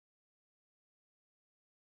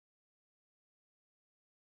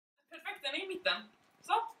Perfekt, den är i mitten.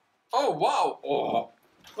 Så. Oh wow! Åh!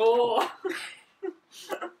 Åh!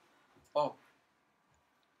 Oh.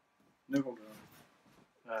 Nu kommer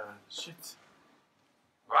den. Shit.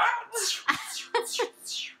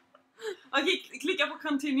 Okej, klicka på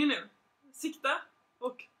continue nu. Sikta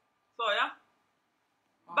och sa jag.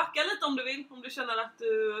 Backa lite om du vill, om du känner att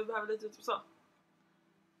du behöver lite ut så.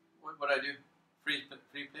 What I do? Free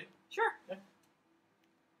play? Sure. Yeah.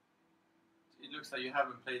 It looks like you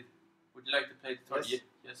haven't played. Would you like to play the third? Yes.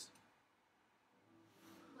 Yes.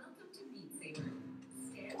 Welcome to Beat Saber.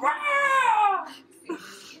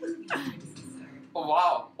 Oh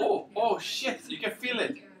wow! Oh shit! You can feel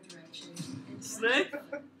it. Snyggt.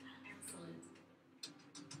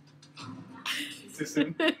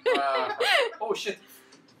 Oh shit!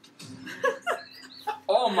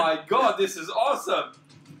 Oh my god! This is awesome!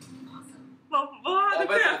 Vad hade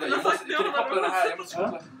Vänta, chefen sagt? kan du koppla den här? Jag måste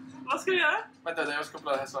koppla. Vad ska du göra? Vänta, jag ska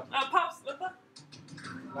koppla den här så. Ja, paus, vänta.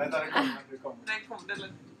 Nej, där är kommer. Den kom, det är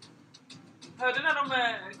lugnt. Hörde du när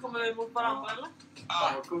de kommer mot varandra eller?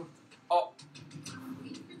 Fan vad coolt. Oh.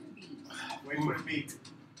 Wait for the beat.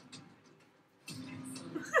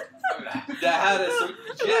 Det här är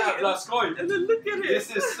så jävla skoj! Look at it!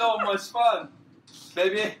 This is so much fun!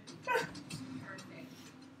 Baby!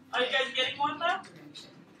 Are you guys getting one now?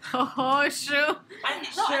 Oh, sure. I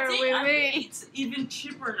We will. It's even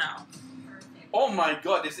cheaper now. Oh my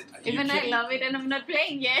god, this is... Even I love it and I'm not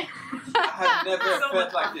playing yet. I have never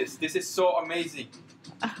felt like this. This is so amazing.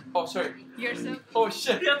 Oh, sorry. You're so... Oh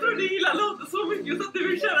shit! Jag tror du gillar låten så mycket så att du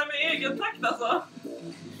vill köra med egen takt alltså.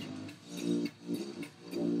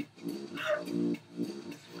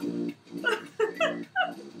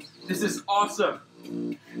 This is awesome!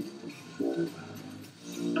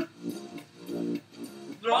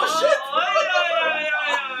 Bra! shit!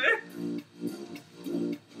 Oj.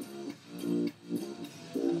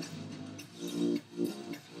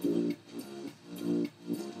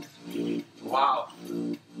 Wow.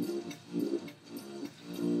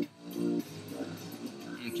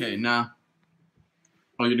 Okay, now.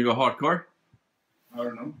 Are you gonna go hardcore? I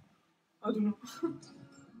don't know. I don't know.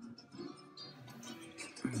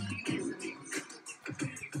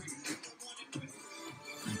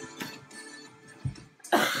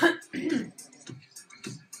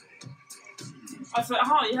 Also,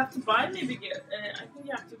 you have to buy maybe get. I think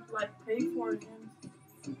you have to like pay for it.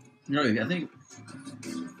 No, I think.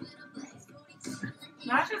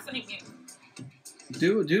 No, I just think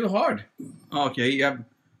Do hard. Okay, yeah.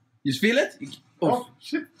 You feel it? Oh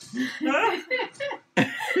shit.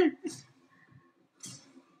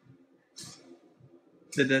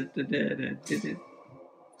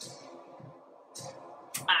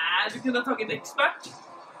 Du kunde ha tagit expert.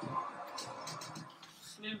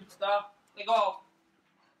 Sluta. Lägg av.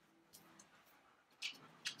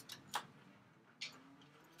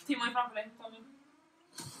 Timo är framför dig.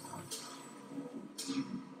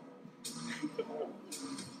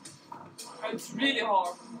 It's really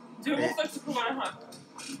hard. Du måste också prova den här.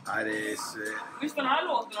 Visst den här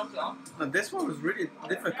låten också? No, this one was really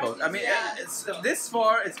difficult. I mean, it's this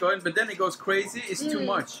far it's going, but then it goes crazy. It's too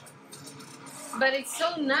much. But it's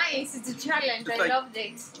so nice. It's a challenge. It's I like- loved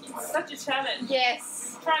it. It's such a challenge.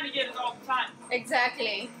 Yes, Trying to get it all the time.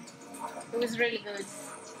 exactly. It was really good.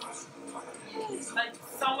 Like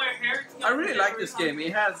somewhere here. It's I really gonna like be this every game.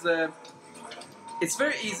 It has it's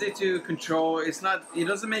very easy to control. It's not. It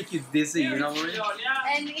doesn't make you dizzy. You know what I mean?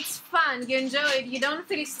 Yeah. And it's fun. You enjoy it. You don't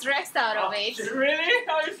feel stressed out of it. Really?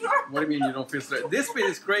 Are you sure? What do you mean you don't feel stressed? This bit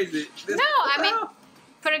is crazy. This No, I mean,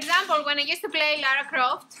 for example, when I used to play Lara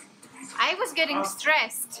Croft, I was getting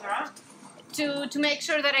stressed Yeah. to make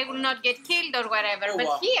sure that I would not get killed or whatever. Oh, But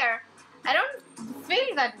wow. here, I don't feel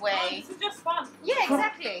that Oh, way. this is just fun. Yeah,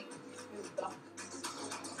 exactly.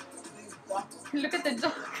 Look at the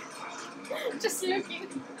dog. Just looking.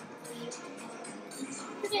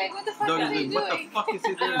 He's like, what the fuck Dog are they is what the doing? fuck is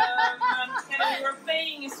he doing? And we were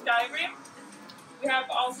playing Skyrim. We have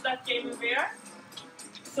also that game in VR.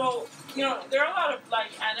 So, you know, there are a lot of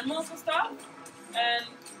like animals and stuff. And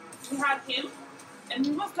we had him. And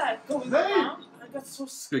he was like going around. I got so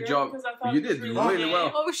scared. Good job. Because I thought You it was did really big.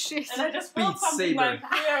 well. Oh shit. And I just felt Beat something Saber.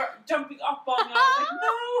 like here jumping up on me. I was like,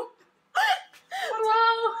 no! What's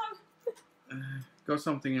Wow. going on? Go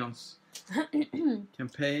something else.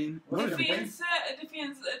 Campaign. What Det is it?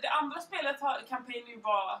 finns, det andra spelet har, kampanjen är ju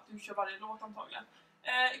bara att du kör varje låt antagligen.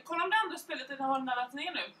 Kolla om det andra spelet har den laddat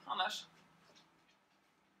ner nu, annars.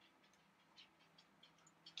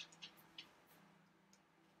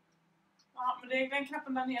 Ja, men det är den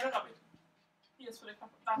knappen där nere, David. Yes, för det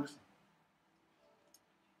knappen där.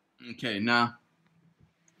 Okay, now.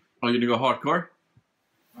 Are you gonna go hardcore?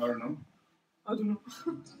 I don't know. I don't know.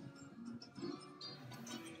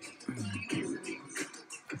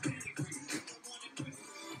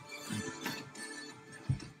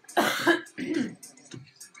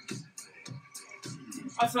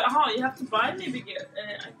 Also, you have to buy maybe gear.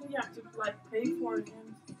 I think you have to like pay for it.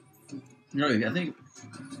 Really, I think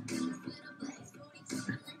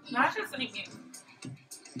Not just thinking.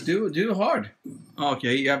 do hard.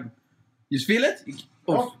 Okay, you just feel it.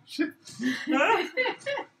 Oh, shit.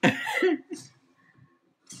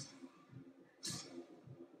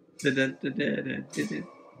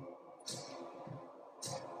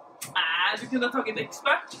 Du kunde ha tagit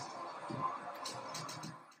expert. Do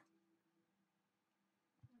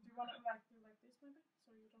you want to like do like this maybe?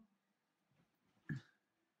 So you don't.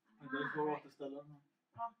 Det får återställa den.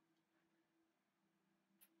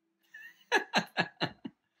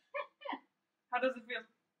 How does it feel?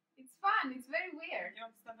 It's fun. It's very weird. You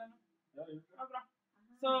want to stand there? Ja, det Ja, bra.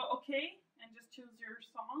 So, okay, and just choose your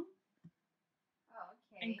song Oh,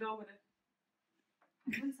 okay. and go with it.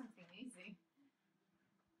 I want something easy.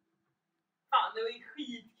 Fan, det var ju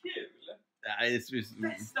skitkul.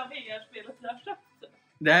 Bästa VR-spelet jag har köpt.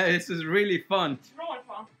 This is really fun. Tror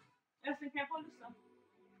fan. Jag kan jag få lyssna?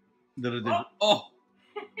 Oh!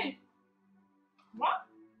 What?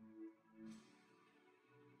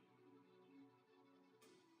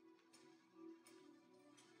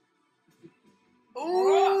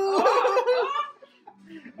 Oh!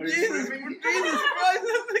 Jesus Christ,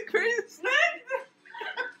 that's the craziest.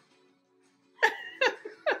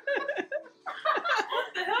 What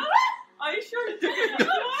the hell? Are you sure you took it?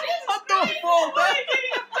 What the fuck? Why are you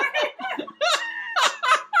getting afraid?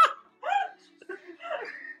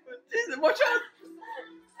 Jesus, watch out!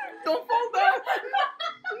 Don't fall down!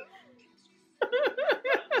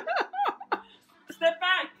 Step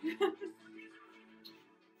back.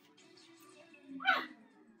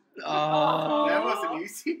 That wasn't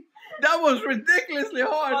easy. That was ridiculously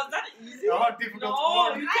hard. Was that easy? Ja, difficult No,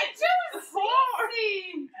 hard. you I chose hard.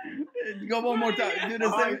 easy. Go one more time. Do the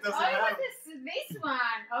Oh, same. it doesn't Oh, it have. was this one.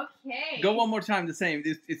 Okay. Go one more time. The same.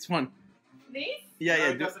 It's fun. This? Yeah, No, yeah.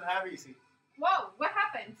 it doesn't have easy. Whoa, what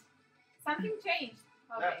happened? Something changed.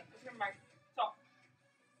 Okay. It's your mic. Stop.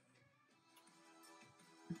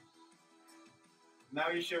 Now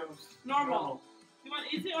you chose Normal. You want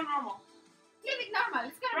easy or normal? Leave it normal.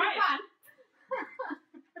 It's gonna Right. be fun.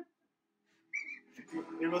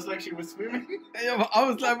 It was like she was swimming. I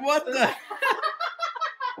was like, what the?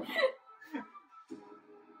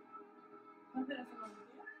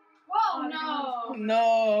 Whoa, no.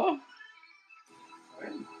 No.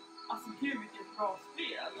 Alltså gud vilket bra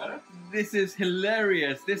spel. This is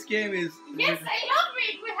hilarious. This game is. Yes, I love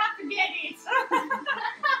it. We have to get it.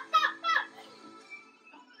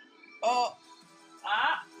 Oh,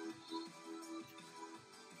 Ah,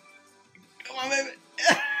 come on, baby.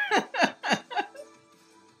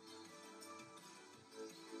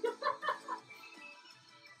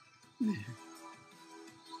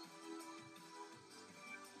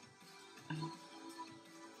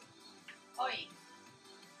 Oi.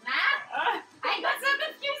 Nah, I got so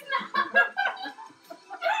confused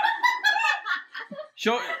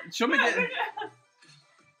now. Show me the.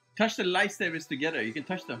 Touch the lightsabers together. You can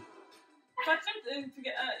touch them. touch them to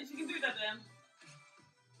get, you can do that then.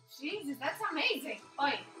 Jesus, that's amazing.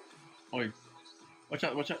 Oi. Oi. Watch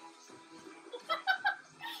out, watch out.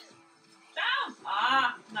 Down!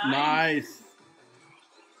 Ah, nice.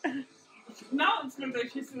 Nice. Now it's gonna be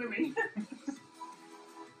she's swimming.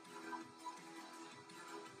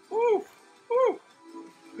 Woo! Woo!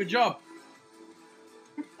 Good job.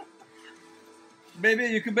 Baby,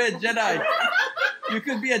 you could be a Jedi. You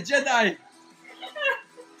could be a Jedi.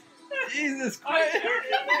 Jesus I Christ. sure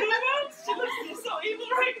did the good ones. She looks so evil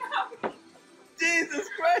right now. Jesus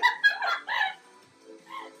Christ.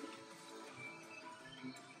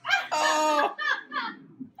 Oh!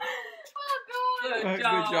 Oh, God. Good Good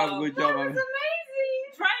job, good That job. was amazing.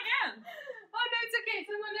 Try again. Oh, no, it's okay.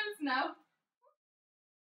 Someone else now.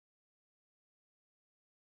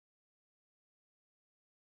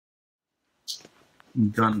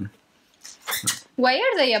 Done. Why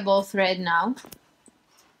are they both red now?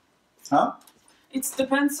 Huh? It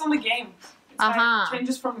depends on the game. It's Uh-huh. like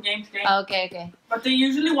changes from game to game. Okay, okay. But they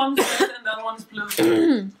usually one's red and the other one's blue.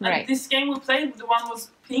 And Right. this game we played, the one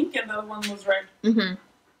was pink and the other one was red. Mm-hmm.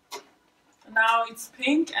 And now it's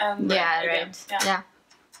pink and red Yeah, again. red. Yeah. Yeah.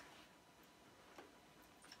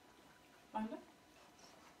 Vad hände?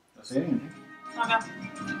 Jag ser ingenting. Naga.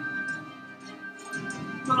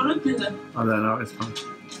 Kolla runt lite. Oh, no, it's fine.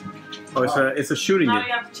 Oh, it's a shooting Now game.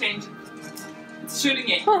 you have to change. It's shooting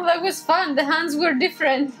game. Oh, that was fun. The hands were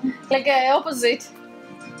different. Like opposite.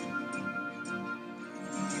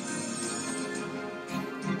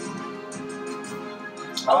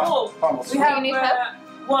 Oh, we have You need help?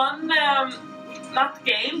 one, not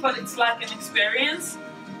game, but it's like an experience.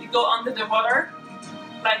 You go under the water,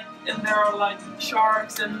 like, and there are like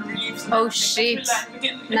sharks and reefs. And Oh, everything. shit. That's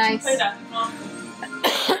really, we can Nice. play that if you want.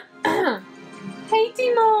 Hey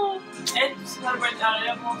Timo! Ett celebrate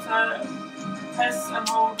area mot press and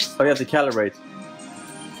hold. Oh, you have to calibrate.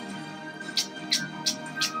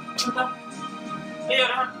 Vänta. Jag gör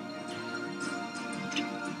det här.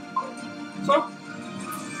 Så.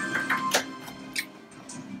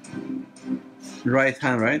 Right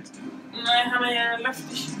hand, right? Nej, han är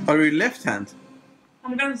leftish. Are you left hand?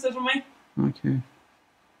 Han är vänster från mig. Okay.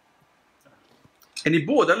 Är ni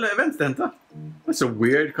båda vänsterhänta? That's a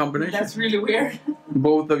weird combination. That's really weird.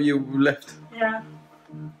 Both of you left. Yeah.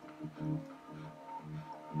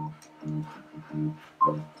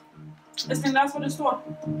 Älskling, läs vad det står.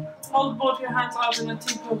 Hold both your hands out in a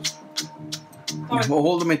T-pose.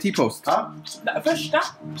 Hold them in T-post. Ja. Första.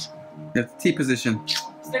 Yeah, T-position.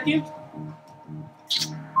 Sträck ut.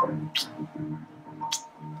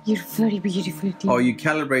 You're very beautiful Timo. Oh, you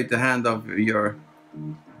calibrate the hand of your...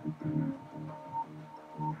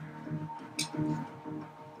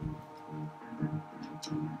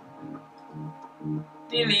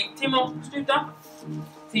 Det är lek. Timo, sluta.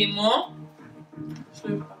 Timo.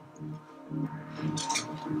 Sluta.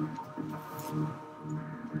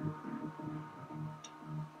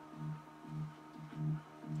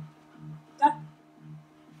 Där.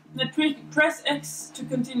 Nej, press X to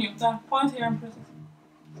continue. Där. Point here and press X.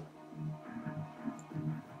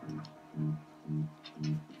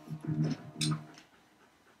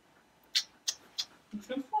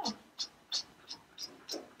 Sluta.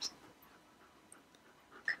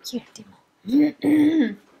 Here Timo.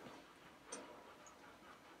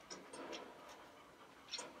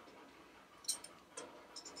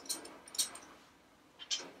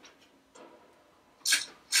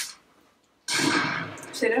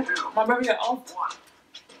 Ser du? Man behöver göra allt.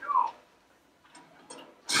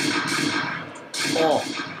 Oh.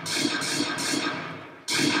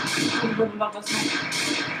 Det behöver laddas med.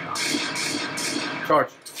 Charge.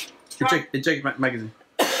 Eject magazine.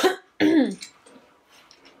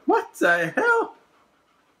 What the hell?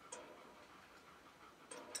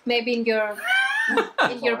 Maybe in your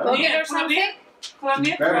pocket or something? Kolla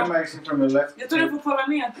ner. Better magazine from the left. Jag tror du får kolla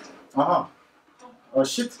ner. Aha. Oh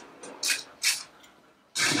shit.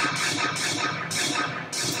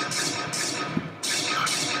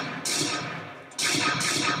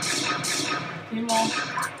 Timo.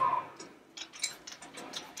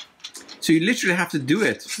 So you literally have to do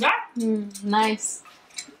it. Ja. Nice.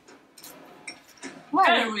 What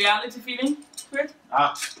a Well, reality feeling. Weird.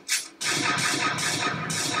 Ah.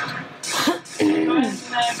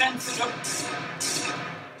 Vänster upp.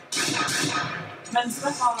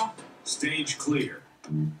 Vänster, Paula. Stage clear.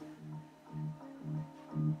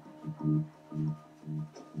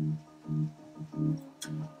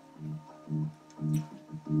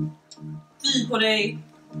 Fy på dig.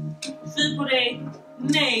 Fy på dig.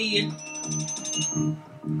 Nej.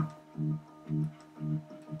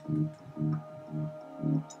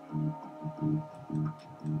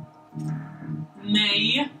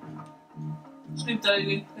 Nej. Sluta, det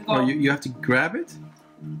går. Oh, you have to grab it?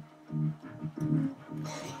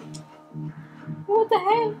 what the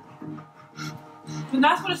hell? Men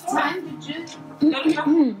där får det stå. Ja, du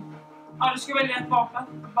kan. Ja, du ska välja ett vapen.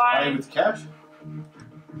 Buy Bye. with cash?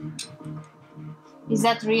 Is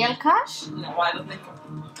that real cash? No, I don't think so.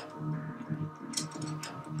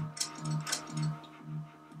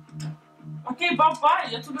 Okej, bara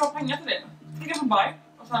buy. Jag tror du har pengar till det. Klicka på buy.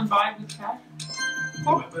 Och sen buy with cash.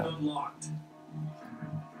 Weapon unlocked.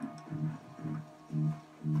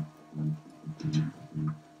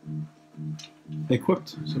 Equipped,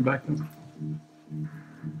 so back up.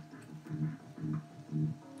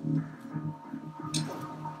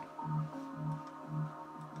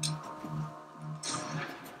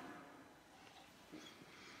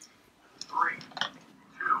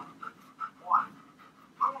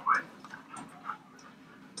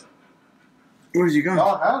 Where did you go?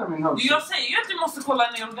 Ja, här är min högsta. Jag säger ju att du måste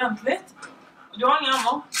kolla ner ordentligt. Du har ingen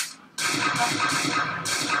ammo.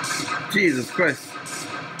 Jesus Christ.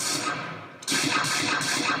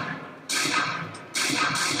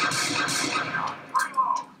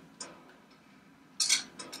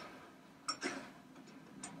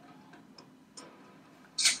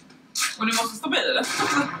 Och du måste stå vid det.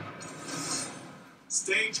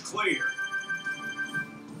 Stage clear.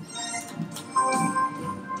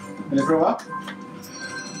 Vill ni prova?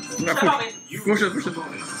 Nej, Där har vi. fortsätt.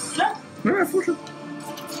 Ja. Nej, fortsätt.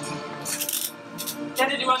 Yeah,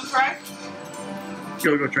 did you want to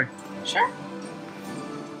try? Go, try. Sure.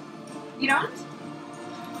 You don't?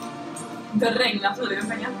 Det regnar tydligen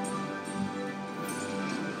pengar.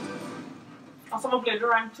 Alltså vad blev det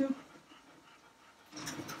rank 2?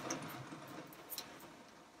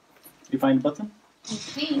 You find the button? I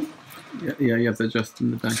think. Yeah, you have to adjust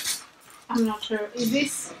in the back. I'm not sure. Is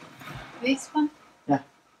this one? Let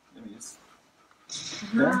me just.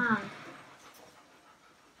 Yeah. Ah.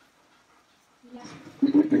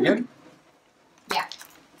 Again? Yeah,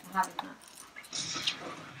 I have it now.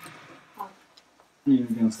 You're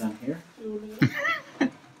gonna stand here.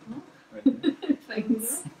 Right here.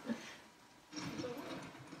 Thanks.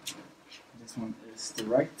 This one is the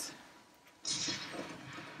right.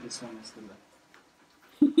 This one is the left.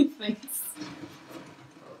 Thanks.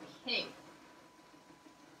 Okay.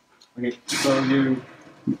 Okay, so you.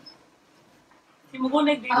 You må gå och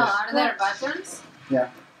lägga dig. Are there buttons?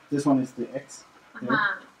 This one is the X. Uh-huh.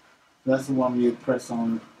 That's the one you press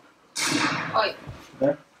on Oi.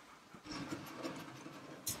 there.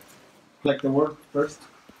 Click the word first.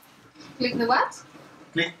 Click the what?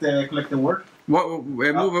 Click the word.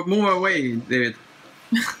 Move away, David.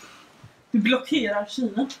 Du blockerar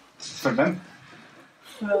Kina. For them.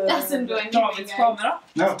 Doesn't do anything, Davids guys. kamera.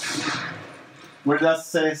 No. Where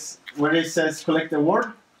it says collect the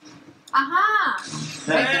word. Aha! I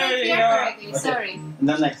There. couldn't hear Yeah. correctly, Okay. sorry. And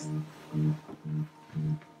then next.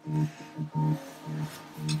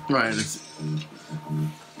 Right. Let's...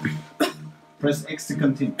 Press X to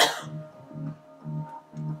continue.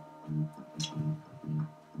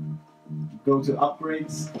 Go to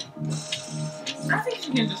upgrades. I think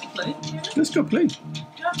you can just play. Just go play.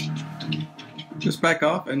 Yeah. Just back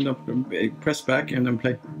off and press back and then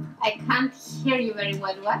play. I can't hear you very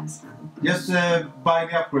well, what? Just buy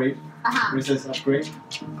the upgrade. Aha. Where it says upgrade.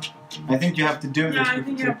 I think you have to do this Yeah, I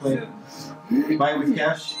think you to have play. to. Buy with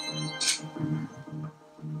cash.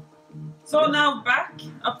 So now back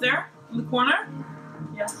up there in the corner.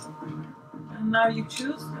 Yes. And now you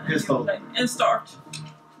choose and Pistol. you play and start.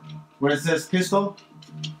 Where it says pistol.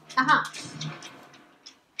 Aha.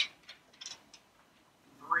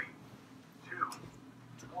 3, 2,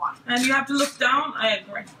 1. And you have to look down. I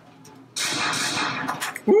agree.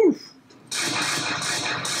 Oof!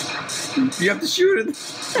 You have to shoot it.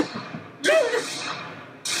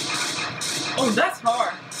 Oh, that's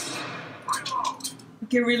hard.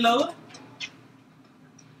 Okay, reload.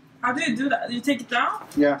 How do you do that? You take it down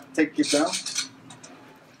Yeah, take it down.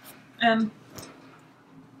 and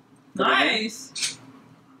nice.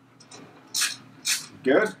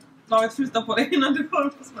 Good. David, sluta på det innan du får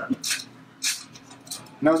på smäll.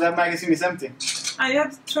 No, that magazine is empty. You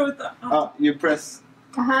have to throw it down. Oh, You press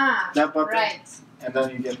Aha. that button Right. and then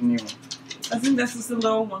you get a new one. I think this is the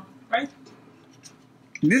low one, right?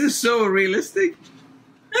 This is so realistic.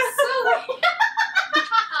 So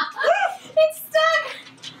it's stuck!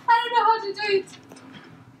 I don't know how to do it.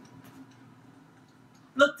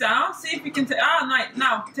 Look down, see if you can take. Nice.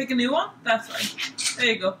 Now, take a new one. That's right. There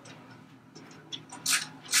you go.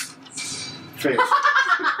 Fail.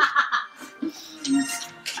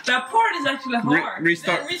 That part is actually hard.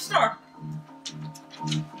 Restart. Restart.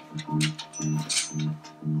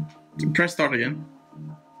 Press start again.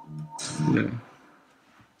 Yeah.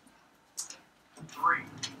 3,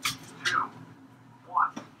 2,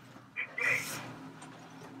 1. Engage.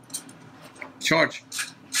 Charge.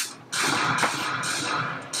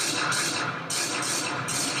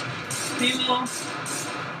 People.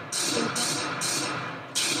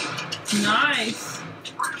 Nice.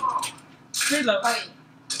 Reload. Oi.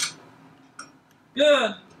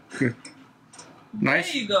 Good. Good.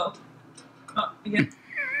 Nice. There you go. Oh, again.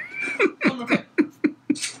 One more time.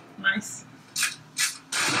 Nice.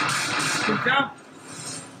 Good job.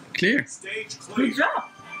 Clear. Stage clear. Good job.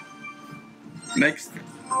 Next.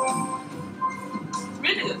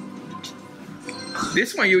 Really good.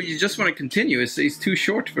 This one you just want to continue. It's too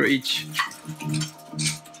short for each.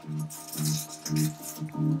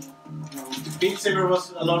 Beat Saber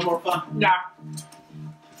was a lot more fun. Yeah.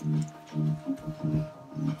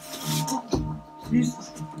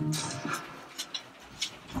 Jesus.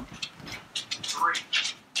 3,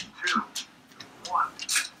 2, 1.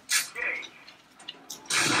 Engage.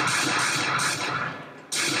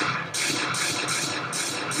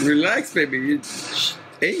 Relax, baby. You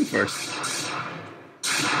aim first.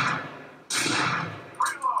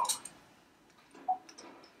 Reload.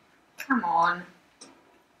 Come on.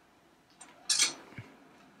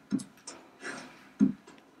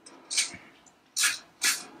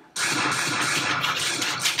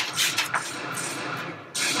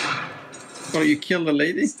 Oh, you killed the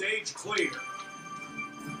lady? Stage clear.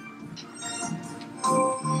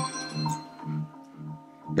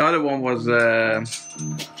 The other one was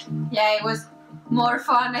Yeah, it was more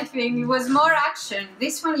fun, I think. It was more action.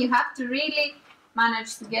 This one you have to really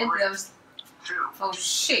manage to get those. 2, Oh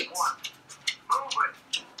shit. 1. Move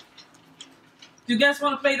it. Do you guys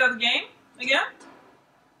want to play that game again?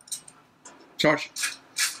 Charge.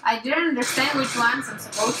 I didn't understand which ones I'm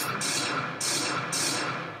supposed to.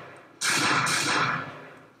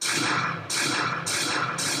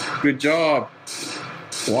 Good job.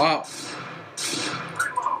 Wow.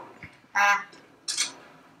 Reload. Ah.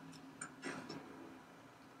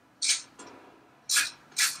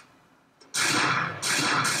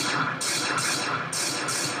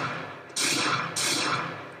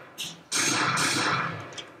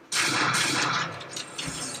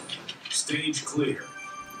 Stage clear.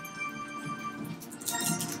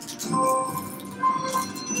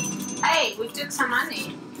 Hey, we took some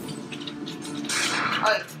money.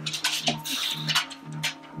 Oh,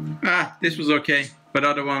 Ah, this was okay, but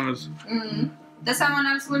other one was. Does someone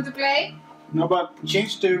else want to play? No, but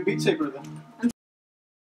change to Beat Saber then.